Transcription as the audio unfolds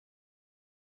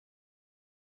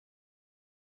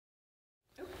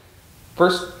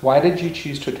First, why did you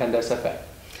choose to attend SFA?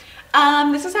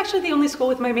 This is actually the only school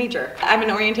with my major. I'm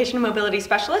an orientation and mobility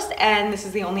specialist, and this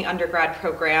is the only undergrad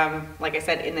program, like I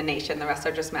said, in the nation. The rest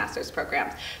are just master's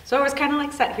programs. So I was kind of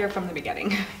like set here from the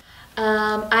beginning.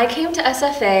 I came to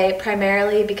SFA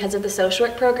primarily because of the social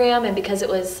work program and because it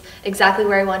was exactly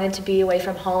where I wanted to be, away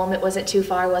from home. It wasn't too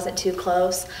far, wasn't too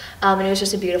close, and it was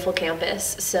just a beautiful campus.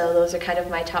 So those are kind of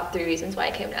my top 3 reasons why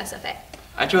I came to SFA.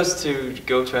 I chose to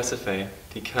go to SFA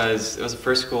because it was the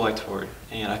first school I toured,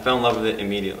 and I fell in love with it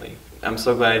immediately. I'm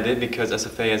so glad I did because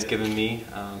SFA has given me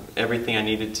everything I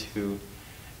needed to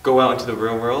go out into the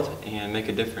real world and make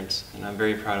a difference, and I'm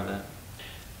very proud of that.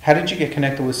 How did you get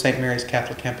connected with St. Mary's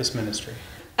Catholic Campus Ministry?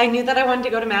 I knew that I wanted to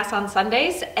go to Mass on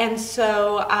Sundays, and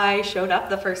so I showed up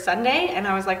the first Sunday, and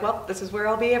I was like, well, this is where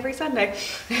I'll be every Sunday.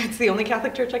 It's the only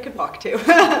Catholic church I could walk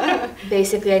to.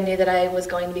 Basically, I knew that I was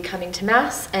going to be coming to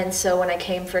Mass, and so when I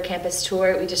came for a campus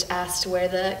tour, we just asked where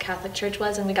the Catholic church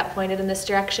was, and we got pointed in this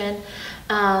direction.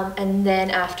 And then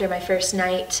after my first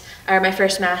night, or my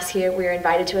first Mass here, we were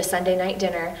invited to a Sunday night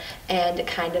dinner, and it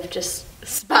kind of just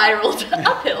spiraled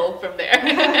uphill from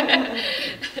there.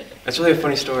 That's really a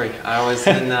funny story. I was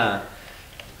in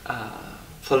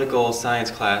political science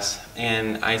class,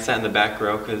 and I sat in the back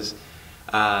row because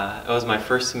it was my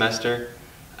first semester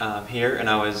here, and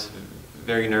I was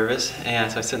very nervous,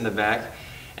 and so I sit in the back,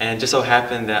 and it just so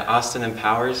happened that Austin and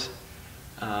Powers,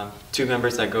 2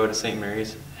 members that go to St.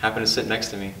 Mary's, happened to sit next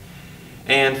to me.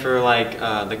 And for like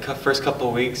the first couple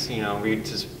of weeks, you know, we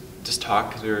just talked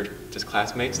because we were just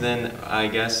classmates. Then I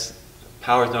guess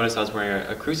Powers noticed I was wearing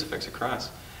a crucifix, a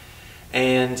cross.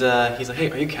 And he's like,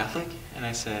 hey, are you Catholic? And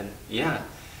I said, yeah.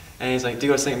 And he's like, do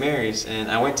you go to St. Mary's?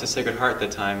 And I went to Sacred Heart at the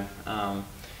time.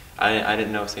 I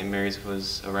didn't know St. Mary's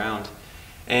was around.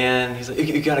 And he's like,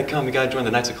 you gotta come, you gotta join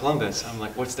the Knights of Columbus. I'm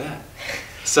like, what's that?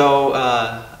 So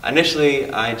initially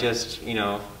I just, you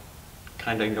know,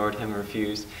 kind of ignored him and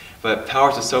refused. But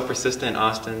Powers was so persistent in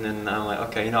Austin, and I'm like,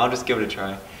 okay, you know, I'll just give it a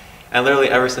try. And literally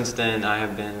ever since then I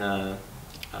have been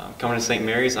coming to St.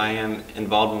 Mary's. I am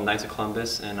involved in the Knights of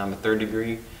Columbus, and I'm a 3rd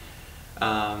degree.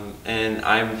 And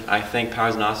I thank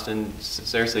Powers and Austin,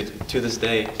 seriously, to this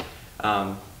day,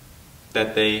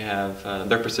 that they have,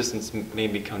 their persistence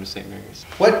made me come to St. Mary's.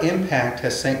 What impact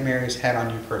has St. Mary's had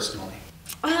on you personally?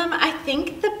 I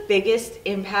think the biggest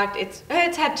impact, it's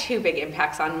had 2 big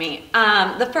impacts on me.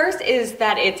 The first is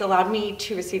that it's allowed me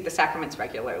to receive the sacraments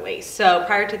regularly. So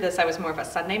prior to this, I was more of a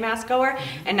Sunday Mass goer,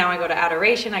 and now I go to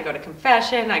adoration, I go to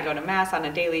confession, I go to Mass on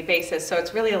a daily basis. So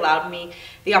it's really allowed me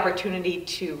the opportunity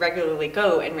to regularly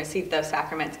go and receive those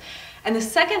sacraments. And the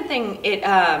second thing it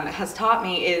has taught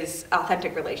me is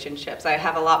authentic relationships. I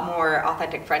have a lot more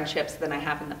authentic friendships than I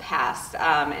have in the past,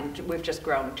 and we've just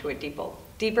grown to a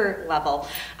deeper level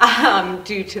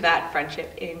due to that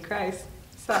friendship in Christ.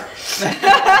 So.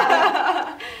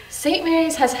 St.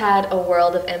 Mary's has had a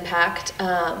world of impact.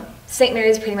 St.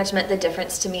 Mary's pretty much meant the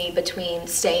difference to me between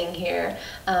staying here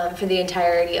for the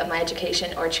entirety of my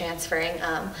education or transferring.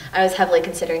 I was heavily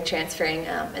considering transferring,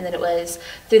 and then it was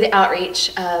through the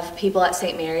outreach of people at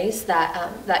St. Mary's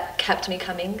that kept me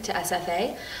coming to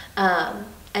SFA.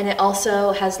 And it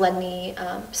also has led me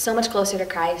so much closer to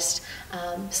Christ,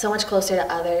 so much closer to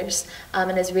others,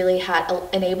 and has really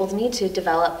enabled me to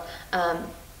develop,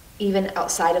 even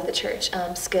outside of the church,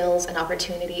 skills and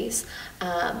opportunities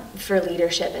for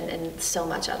leadership and so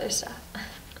much other stuff.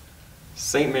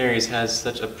 St. Mary's has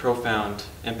such a profound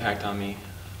impact on me.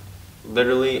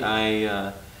 Literally,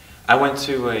 I'm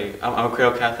a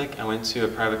cradle Catholic. I went to a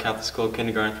private Catholic school,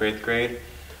 kindergarten through 8th grade.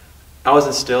 I was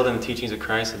instilled in the teachings of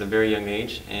Christ at a very young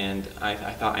age, and I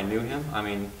thought I knew him. I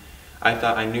mean, I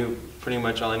thought I knew pretty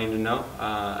much all I needed to know.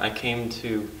 I came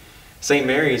to St.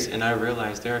 Mary's, and I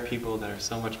realized there are people that are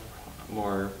so much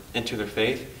more into their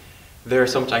faith.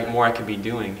 There's so much more I could be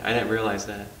doing. I didn't realize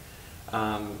that.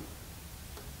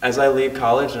 As I leave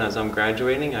college and as I'm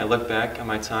graduating, I look back on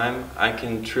my time, I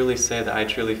can truly say that I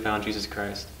truly found Jesus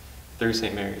Christ through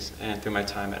St. Mary's and through my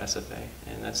time at SFA,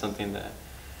 and that's something that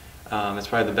it's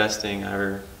probably the best thing I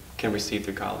ever can receive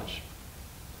through college.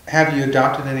 Have you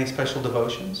adopted any special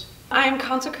devotions? I'm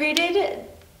consecrated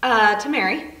to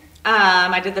Mary.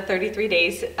 I did the 33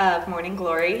 days of morning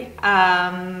glory.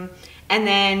 And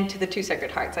then to the 2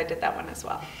 Sacred Hearts, I did that one as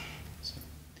well.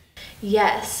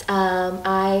 Yes,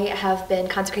 I have been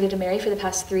consecrated to Mary for the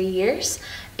past 3 years,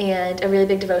 and a really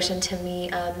big devotion to me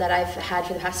that I've had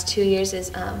for the past 2 years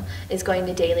is going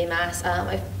to daily Mass.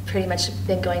 I've pretty much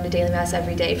been going to daily Mass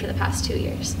every day for the past 2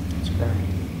 years. That's great.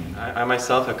 I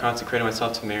myself have consecrated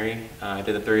myself to Mary. I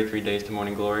did the 33 days to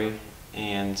morning glory,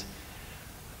 and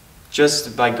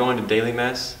just by going to daily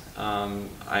Mass,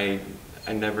 I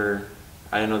never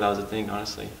I didn't know that was a thing,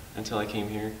 honestly, until I came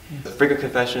here. Frequent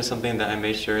confession is something that I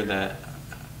made sure that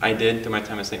I did through my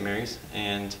time at St. Mary's,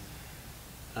 and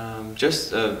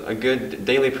just a good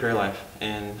daily prayer life.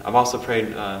 And I've also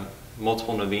prayed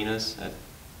multiple novenas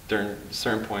during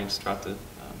certain points throughout the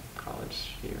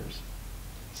college years.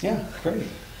 Yeah, great.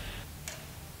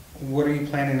 What are you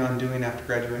planning on doing after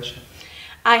graduation?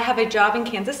 I have a job in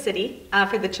Kansas City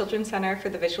for the Children's Center for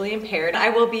the Visually Impaired. I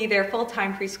will be their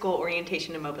full-time preschool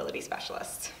orientation and mobility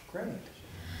specialist. Great.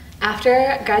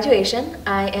 After graduation,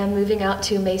 I am moving out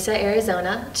to Mesa,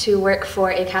 Arizona to work for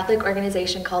a Catholic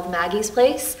organization called Maggie's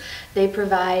Place. They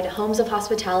provide homes of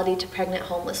hospitality to pregnant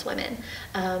homeless women.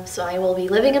 So I will be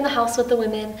living in the house with the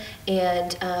women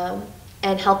and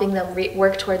helping them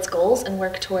work towards goals and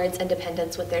work towards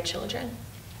independence with their children.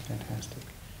 Fantastic.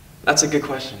 That's a good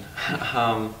question.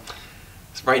 So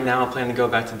right now I'm planning to go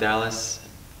back to Dallas.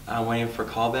 I'm waiting for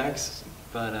callbacks,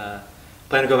 but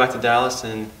plan to go back to Dallas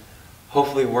and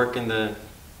hopefully work in the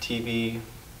TV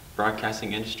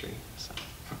broadcasting industry. So.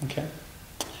 Okay.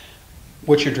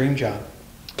 What's your dream job?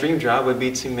 Dream job would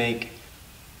be to make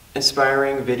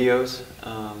inspiring videos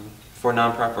for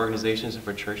nonprofit organizations and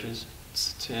for churches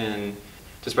and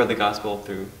to spread the gospel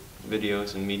through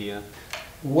videos and media.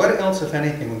 What else, if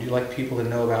anything, would you like people to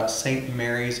know about St.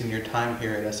 Mary's and your time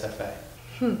here at SFA?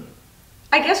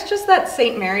 I guess just that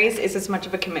St. Mary's is as much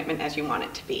of a commitment as you want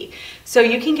it to be. So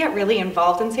you can get really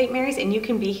involved in St. Mary's and you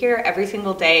can be here every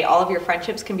single day. All of your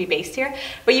friendships can be based here,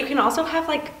 but you can also have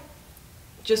like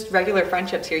just regular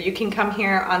friendships here. You can come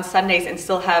here on Sundays and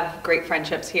still have great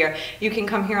friendships here. You can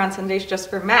come here on Sundays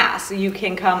just for Mass. You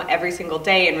can come every single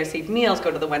day and receive meals, go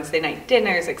to the Wednesday night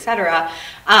dinners, etc.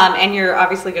 And you're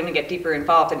obviously going to get deeper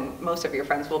involved, and most of your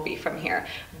friends will be from here.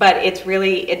 But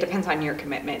it depends on your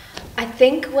commitment. I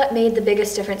think what made the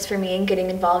biggest difference for me in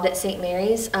getting involved at St.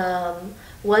 Mary's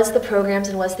was the programs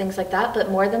and was things like that,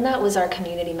 but more than that was our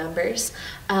community members.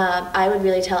 I would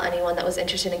really tell anyone that was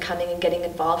interested in coming and getting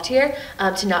involved here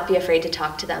to not be afraid to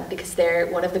talk to them, because they're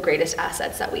one of the greatest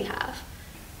assets that we have.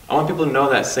 I want people to know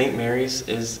that St. Mary's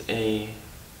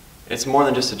it's more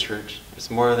than just a church. It's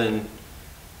more than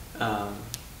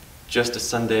just a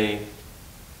Sunday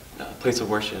place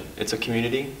of worship. It's a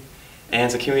community, and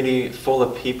it's a community full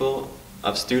of people,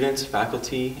 of students,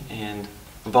 faculty, and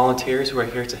volunteers who are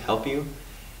here to help you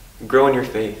grow in your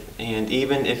faith. And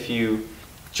even if you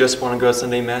just want to go to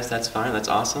Sunday Mass, that's fine, that's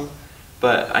awesome.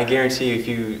 But I guarantee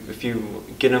you, if you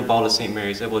get involved at St.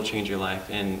 Mary's, it will change your life.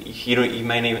 And you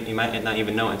might not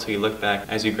even know it until you look back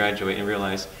as you graduate and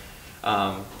realize,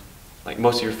 like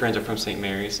most of your friends are from St.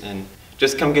 Mary's. And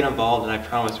just come get involved, and I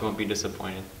promise you won't be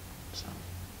disappointed. So.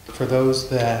 For those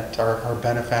that are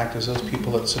benefactors, those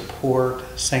people that support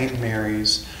St.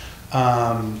 Mary's,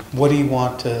 what do you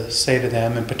want to say to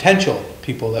them and potential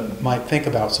people that might think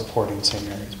about supporting St.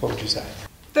 Mary's? What would you say?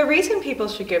 The reason people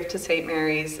should give to St.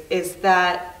 Mary's is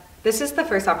that this is the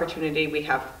first opportunity we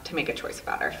have to make a choice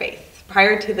about our faith.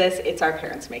 Prior to this, it's our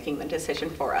parents making the decision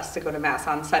for us to go to Mass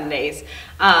on Sundays.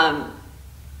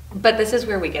 But this is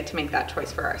where we get to make that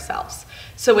choice for ourselves.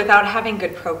 So without having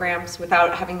good programs,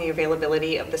 without having the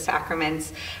availability of the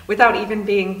sacraments, without even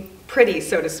being pretty,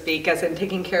 so to speak, as in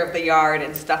taking care of the yard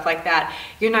and stuff like that,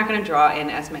 you're not going to draw in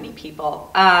as many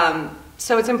people.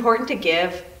 So it's important to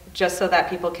give just so that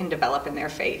people can develop in their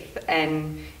faith.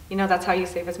 And you know, that's how you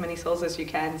save as many souls as you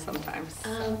can sometimes.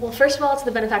 Well, first of all, to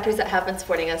the benefactors that have been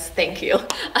supporting us, thank you.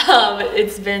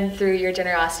 It's been through your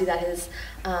generosity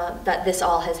that this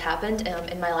all has happened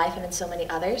in my life and in so many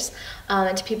others.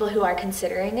 And to people who are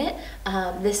considering it,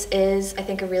 this is, I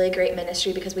think, a really great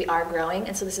ministry because we are growing,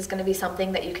 and so this is going to be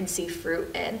something that you can see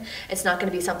fruit in. It's not going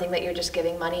to be something that you're just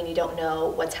giving money and you don't know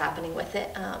what's happening with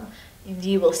it.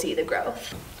 You will see the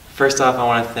growth. First off, I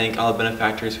want to thank all the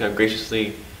benefactors who have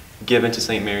graciously given to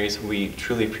St. Mary's. We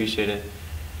truly appreciate it.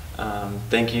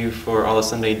 Thank you for all the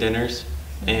Sunday dinners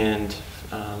and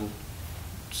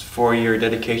for your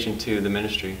dedication to the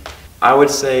ministry. I would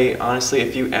say, honestly,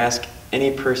 if you ask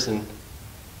any person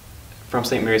from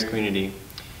St. Mary's community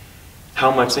how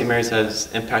much St. Mary's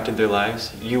has impacted their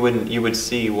lives, you would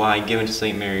see why giving to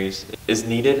St. Mary's is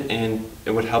needed, and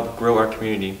it would help grow our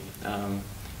community.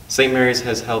 St. Mary's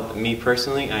has helped me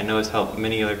personally. I know it's helped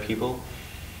many other people.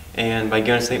 And by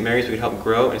going to St. Mary's, we'd help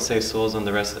grow and save souls on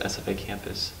the rest of the SFA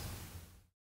campus.